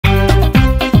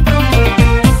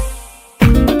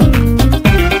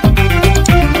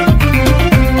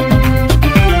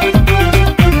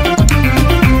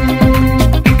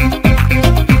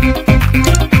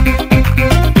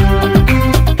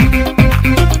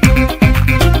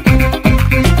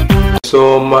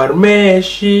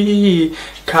marmeshi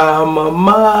kama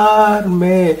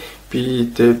marme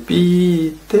pite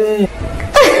pite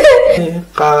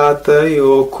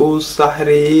qatayo ku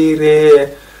sahrire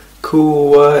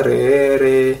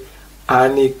kuwarere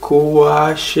ani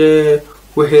kuwashe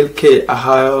wehelke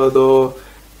ahaydo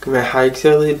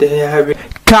maxaygsadii dhahay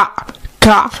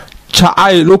ka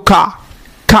jacayluka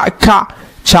ka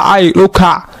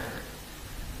jacayluka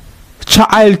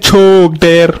jacayl joog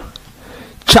dheer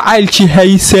jacayl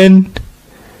jihaysan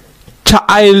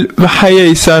jacayl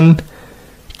maxayaysan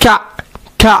ka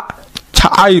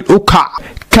jacayluka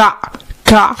ka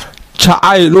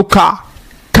jacayluka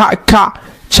ka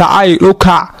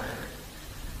jacayluka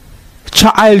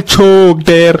jacayl joog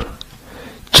dheer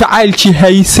jacayl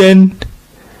jihaysan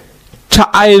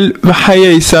jacayl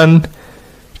maxayaysan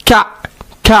ka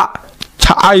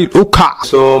jacayluka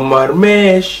soo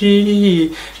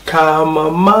marmeeshi kama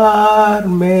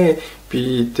marme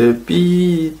pite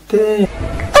pite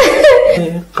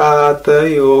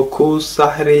qatayo ku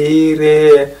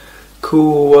sahrire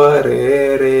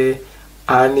kuwarere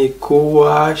ani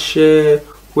kuwashe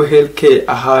wehelke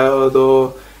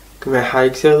ahaydo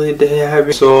maxaygsadii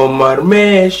dhahay soo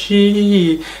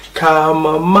marmeeshi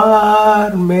kama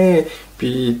marme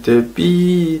pite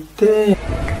pite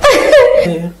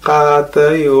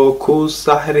qatayo ku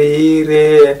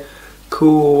sahrire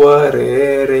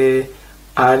kuwarere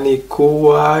ani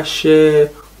kuwashe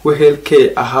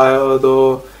wehelke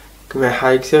ahaydo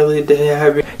maxaygsadii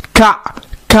dhahay ka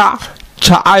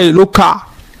jacayluka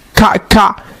ka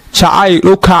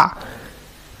jacayluka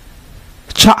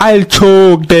jacayl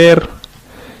joog dheer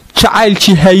jacayl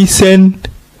jihaysan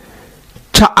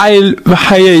jacayl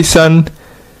maxayaysan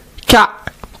ka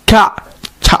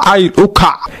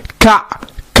jacayluka ka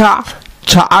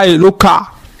jacayluka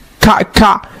ka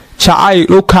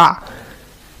jacayluka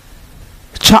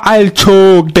jacayl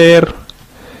joog dheer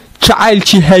jacayl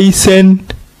jihaysan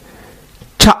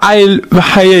jacayl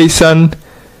maxayaysan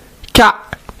ka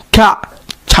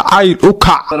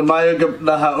jacayluka marmaayo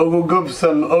gabdhaha ugu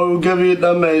gobsan oo gabi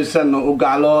dhamaysan u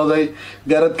gaclooday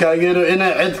garadkaageeru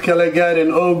inay cid kale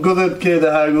gaarin oo godadkeeda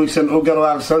haagugsan u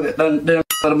garwaaqsaday dhandhin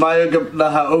marmaayo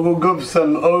gabdhaha ugu gobsan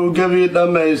oo gabi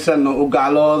dhamaysan u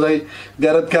gaclooday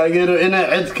garadkaageeru inay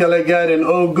cid kale gaarin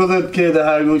oo godadkeeda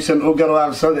haagugsan u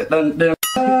garwaaqsaday dhandhin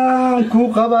ku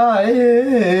qabaaye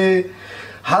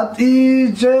had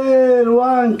ii jeer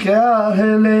waan kaa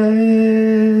hele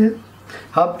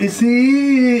hab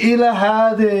isii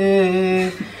ilahaade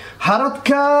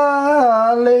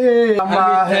haradkaale ma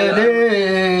hele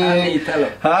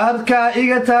haradkaa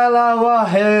iga taala waa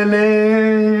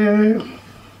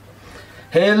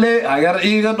hele agar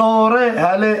iga dhoore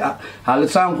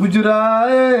halisaan ku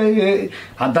jiraaye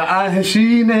hadda aan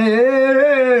heshiine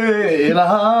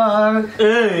ilahaa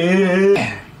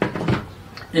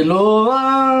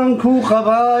ilowaan ku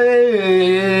qabaaye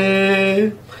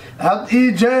had ii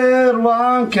jeer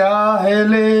waan kaa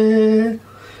hele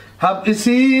hab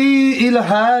isii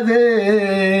ilahaade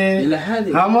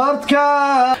hamadka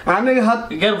aniga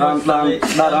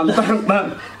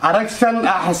aragsan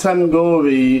axsan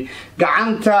goobay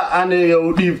gacanta aniga u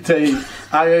dhiibtay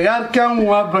agagaarkan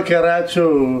waa bakaraajo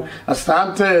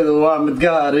astaanteedu waa mid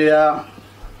gaariya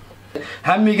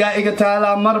hamiga iga taala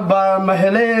marba ma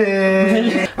hele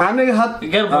aniga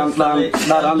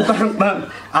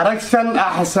aragsan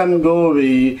axsan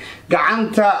goobay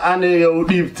gacanta aniga u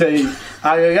dhiibtay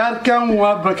agagaarkan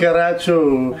waa bakaraajo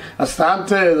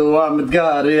astaanteedu waa mid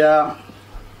gaariya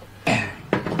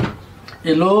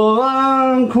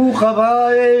ilowaan ku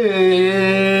qabaaye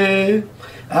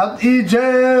had ii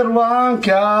jeer waan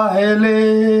kaa hele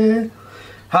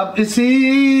hab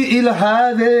isii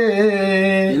ilahaade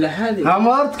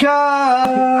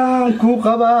hamadkaan ku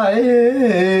qabaaye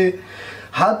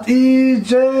had ii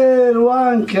jeer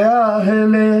waan kaa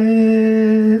hele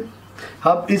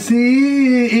hab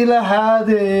isii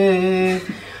ilahaade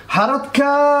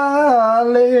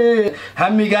haradkaale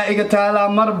hamiga iga taala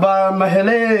marba ma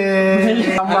hele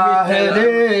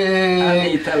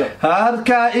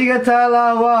haradkaa iga taala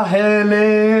waa hele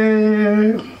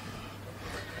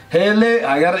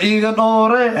agar iga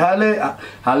dhoore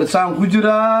halisaan ku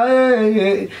jiraaye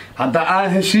hadda aan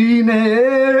heshiine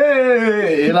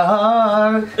ilahaa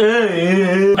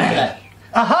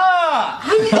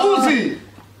usi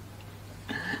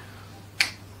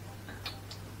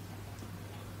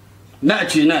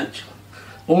naaji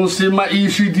unsi ma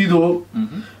iishidido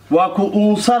waa ku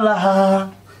unsa lahaa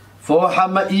fooxa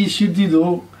ma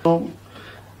iishidido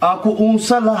aku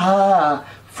unsa lahaa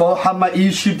fooxa ma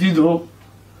iishidido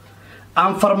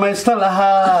aan farmaysta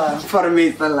lahaa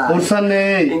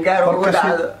unsaney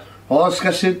hoos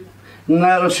ka shid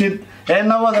نرشد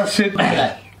أنا وذا شد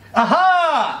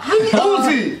أها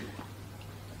أوزي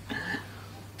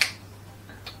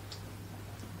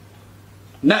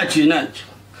نأتي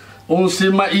أنسي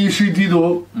ما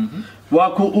يشديدو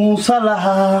واكو أنسى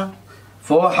لها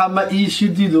فوحة ما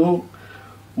يشديدو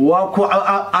واكو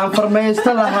أنفرميست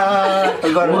لها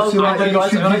أنسي ما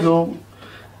يشديدو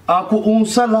أكو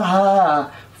أنسى لها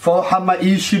فوحة ما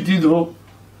يشديدو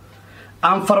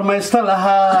أنفرميست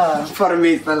لها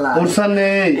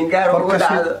أنساني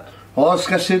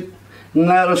هوسكشد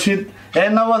نرشد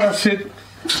أنا وذا شد